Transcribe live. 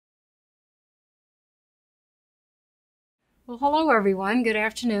Well, hello everyone. Good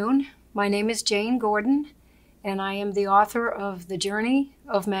afternoon. My name is Jane Gordon, and I am the author of The Journey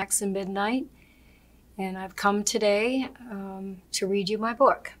of Max and Midnight, and I've come today to read you my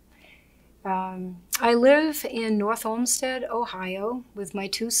book. I live in North Olmsted, Ohio, with my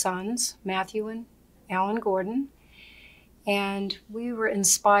two sons, Matthew and Alan Gordon, and we were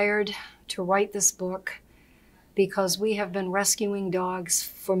inspired to write this book because we have been rescuing dogs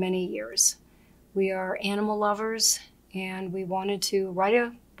for many years. We are animal lovers, and we wanted to write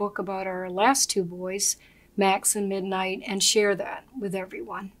a book about our last two boys, Max and Midnight, and share that with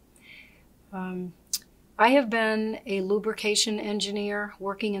everyone. I have been a lubrication engineer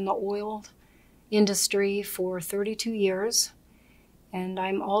working in the oil industry for 32 years, and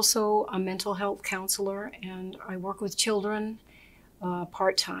I'm also a mental health counselor, and I work with children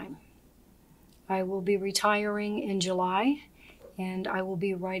part-time. I will be retiring in July, and I will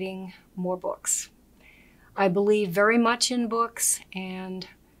be writing more books. I believe very much in books, and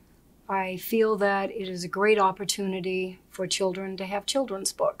I feel that it is a great opportunity for children to have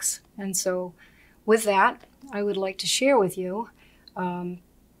children's books. And so with that, I would like to share with you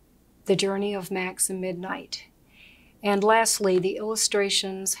The Journey of Max and Midnight. And lastly, the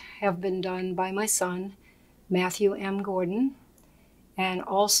illustrations have been done by my son, Matthew M. Gordon, and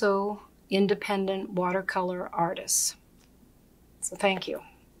also independent watercolor artists. So thank you.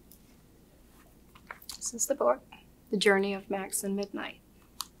 This is the book, The Journey of Max and Midnight.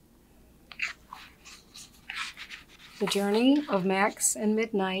 The Journey of Max and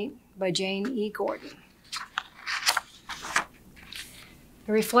Midnight by Jane E. Gordon.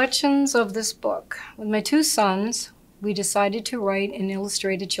 The reflections of this book. With my two sons, we decided to write an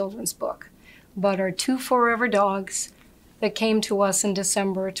illustrated children's book about our two forever dogs that came to us in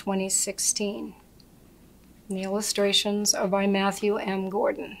December 2016. And the illustrations are by Matthew M.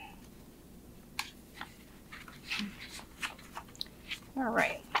 Gordon. All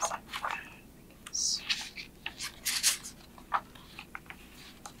right.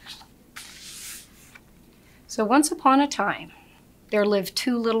 So once upon a time, there lived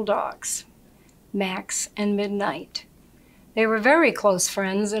two little dogs, Max and Midnight. They were very close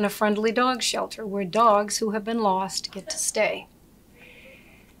friends in a friendly dog shelter where dogs who have been lost get to stay.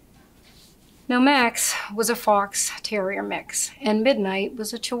 Now Max was a fox terrier mix, and Midnight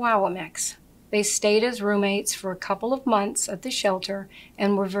was a Chihuahua mix. They stayed as roommates for a couple of months at the shelter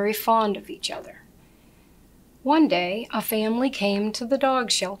and were very fond of each other. One day, a family came to the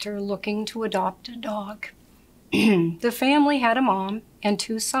dog shelter looking to adopt a dog. The family had a mom and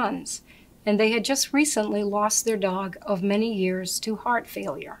two sons, and they had just recently lost their dog of many years to heart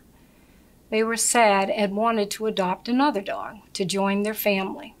failure. They were sad and wanted to adopt another dog to join their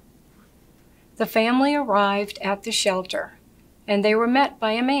family. The family arrived at the shelter, and they were met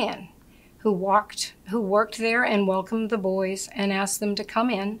by a man who worked there and welcomed the boys and asked them to come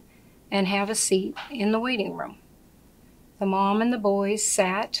in and have a seat in the waiting room. The mom and the boys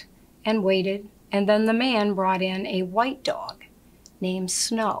sat and waited, and then the man brought in a white dog named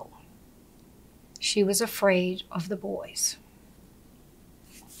Snow. She was afraid of the boys.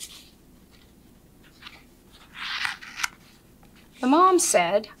 The mom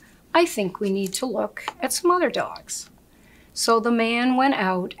said, "I think we need to look at some other dogs." So the man went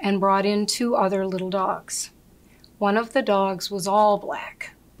out and brought in two other little dogs. One of the dogs was all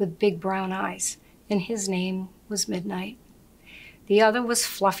black with big brown eyes, and his name was Midnight. The other was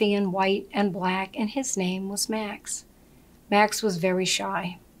fluffy and white and black, and his name was Max. Max was very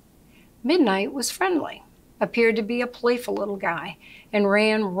shy. Midnight was friendly, appeared to be a playful little guy, and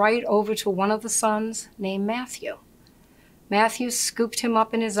ran right over to one of the sons named Matthew. Matthew scooped him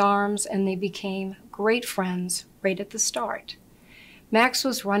up in his arms, and they became great friends right at the start. Max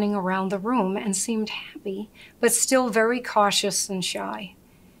was running around the room and seemed happy, but still very cautious and shy.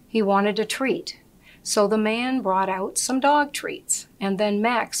 He wanted a treat, so the man brought out some dog treats, and then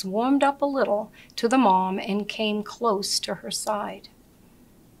Max warmed up a little to the mom and came close to her side.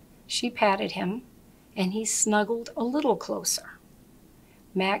 She patted him, and he snuggled a little closer.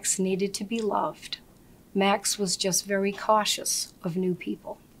 Max needed to be loved. Max was just very cautious of new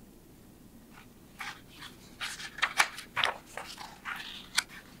people.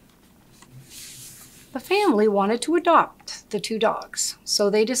 The family wanted to adopt the two dogs, so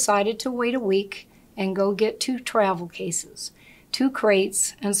they decided to wait a week and go get two travel cases, two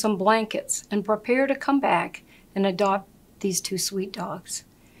crates, and some blankets, and prepare to come back and adopt these two sweet dogs.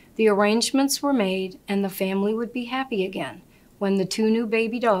 The arrangements were made, and the family would be happy again when the two new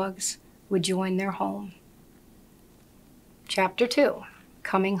baby dogs would join their home. Chapter 2,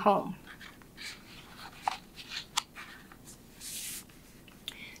 Coming Home.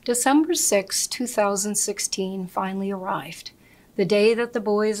 December 6, 2016 finally arrived, the day that the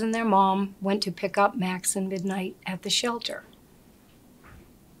boys and their mom went to pick up Max and Midnight at the shelter.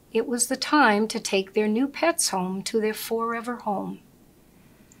 It was the time to take their new pets home to their forever home.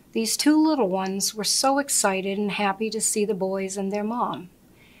 These two little ones were so excited and happy to see the boys and their mom.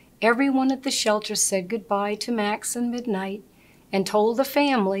 Everyone at the shelter said goodbye to Max and Midnight and told the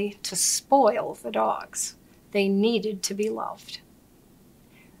family to spoil the dogs. They needed to be loved.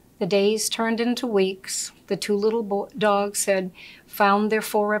 The days turned into weeks. The two little dogs had found their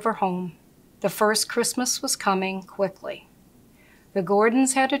forever home. The first Christmas was coming quickly. The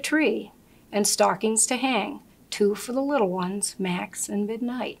Gordons had a tree and stockings to hang, 2 for the little ones, Max and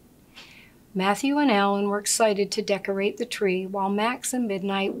Midnight. Matthew and Alan were excited to decorate the tree while Max and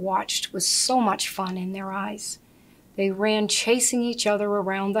Midnight watched with so much fun in their eyes. They ran chasing each other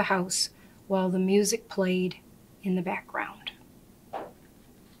around the house while the music played in the background.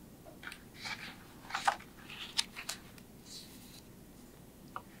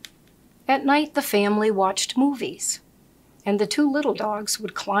 At night, the family watched movies, and the two little dogs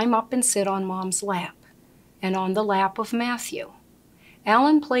would climb up and sit on Mom's lap, and on the lap of Matthew.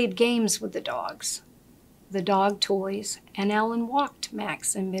 Alan played games with the dogs, the dog toys, and Alan walked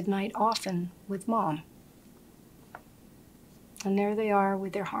Max and Midnight often with Mom. And there they are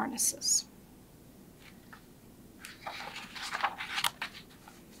with their harnesses.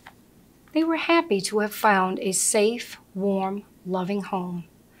 They were happy to have found a safe, warm, loving home.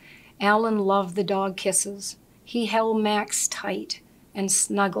 Alan loved the dog kisses. He held Max tight and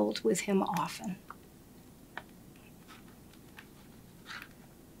snuggled with him often.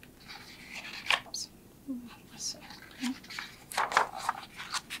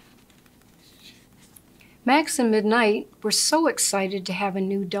 Max and Midnight were so excited to have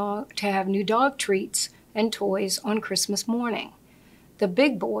new dog treats and toys on Christmas morning. The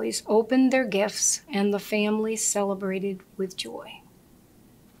big boys opened their gifts and the family celebrated with joy.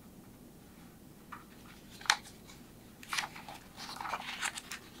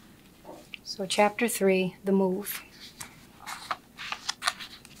 So chapter 3, the move.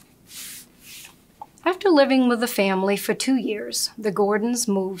 After living with the family for 2 years, the Gordons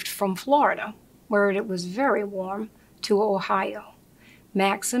moved from Florida, where it was very warm, to Ohio.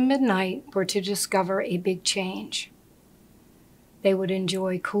 Max and Midnight were to discover a big change. They would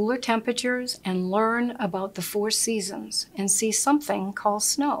enjoy cooler temperatures and learn about the 4 seasons and see something called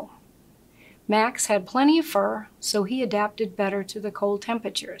snow. Max had plenty of fur, so he adapted better to the cold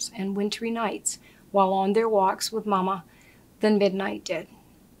temperatures and wintry nights while on their walks with Mama than Midnight did.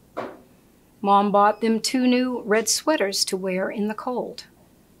 Mom bought them 2 new red sweaters to wear in the cold.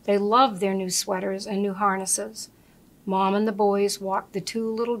 They loved their new sweaters and new harnesses. Mom and the boys walked the 2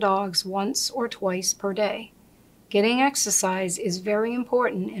 little dogs once or twice per day. Getting exercise is very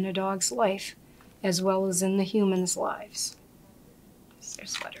important in a dog's life, as well as in the humans' lives. There's their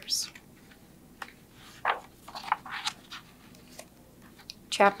sweaters.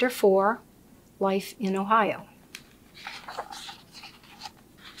 Chapter 4, Life in Ohio.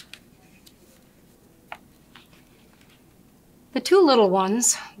 The 2 little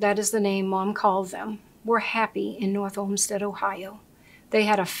ones, that is the name Mom called them, were happy in North Olmsted, Ohio. They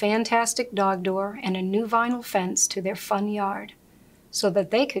had a fantastic dog door and a new vinyl fence to their fun yard, so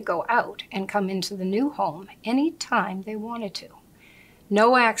that they could go out and come into the new home any time they wanted to.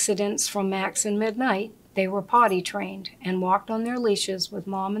 No accidents from Max and Midnight. They were potty trained and walked on their leashes with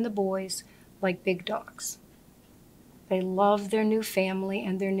Mom and the boys like big dogs. They loved their new family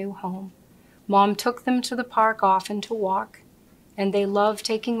and their new home. Mom took them to the park often to walk, and they loved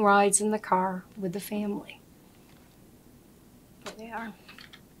taking rides in the car with the family. There they are.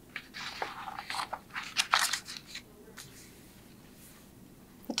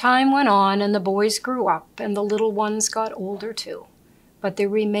 The time went on and the boys grew up and the little ones got older too, but they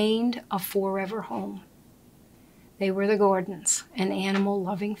remained a forever home. They were the Gordons, an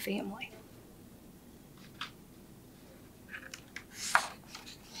animal-loving family.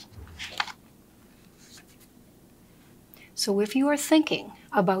 So if you are thinking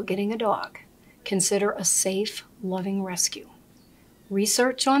about getting a dog, consider a safe, loving rescue.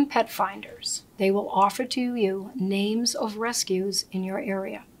 Research on pet finders. They will offer to you names of rescues in your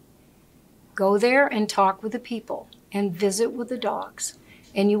area. Go there and talk with the people and visit with the dogs,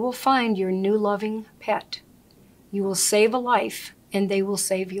 and you will find your new loving pet. You will save a life, and they will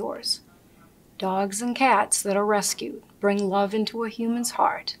save yours. Dogs and cats that are rescued bring love into a human's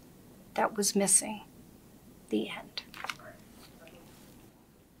heart that was missing. The end.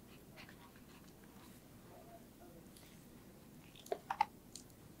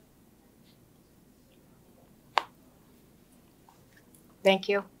 Thank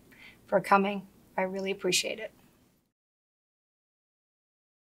you for coming. I really appreciate it.